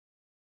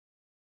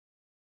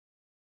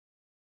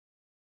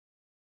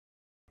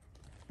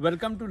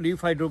Welcome to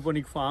Leaf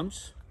Hydroponic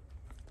Farms.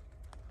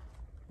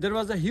 There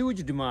was a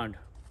huge demand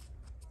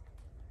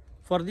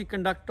for the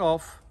conduct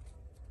of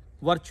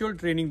virtual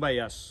training by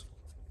us.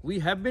 We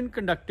have been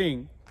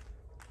conducting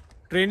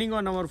training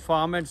on our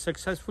farm and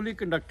successfully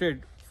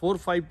conducted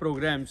 4-5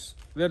 programs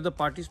where the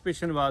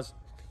participation was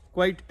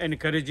quite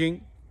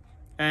encouraging,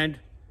 and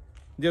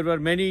there were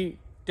many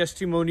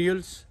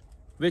testimonials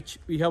which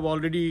we have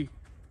already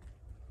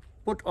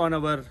put on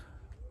our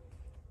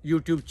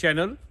YouTube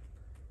channel.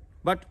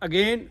 But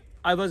again,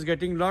 I was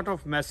getting lot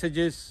of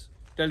messages,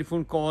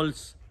 telephone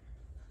calls,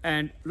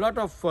 and lot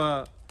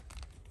of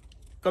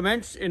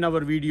comments in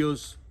our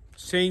videos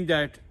saying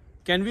that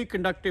can we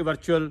conduct a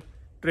virtual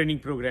training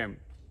program.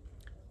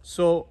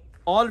 So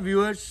all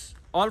viewers,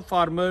 all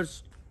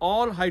farmers,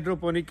 all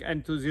hydroponic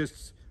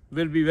enthusiasts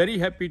will be very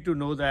happy to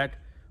know that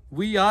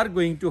we are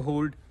going to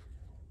hold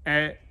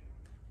a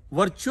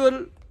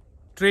virtual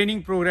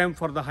training program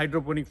for the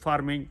hydroponic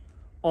farming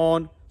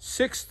on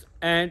 6th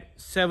and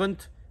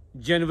 7th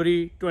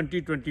January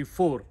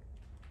 2024.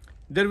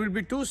 There will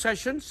be 2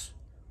 sessions,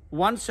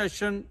 one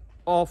session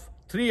of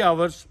 3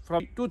 hours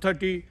from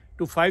 2:30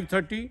 to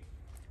 5:30,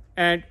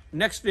 and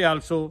next day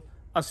also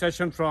a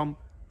session from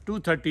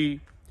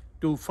 2:30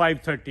 to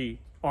 5:30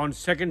 on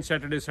second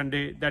Saturday,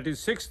 Sunday, that is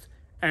 6th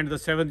and the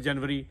 7th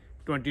January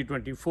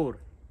 2024.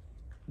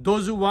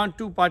 Those who want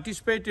to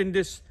participate in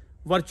this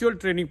virtual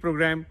training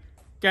program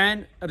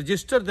can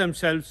register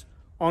themselves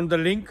on the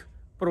link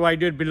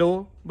provided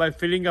below by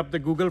filling up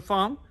the Google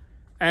form.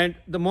 And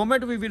the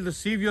moment we will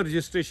receive your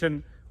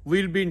registration,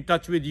 we'll be in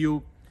touch with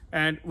you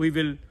and we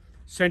will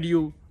send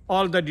you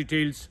all the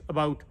details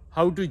about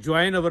how to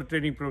join our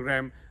training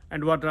program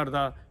and what are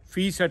the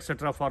fees,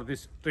 etc. for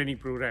this training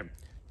program.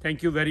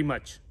 Thank you very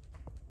much.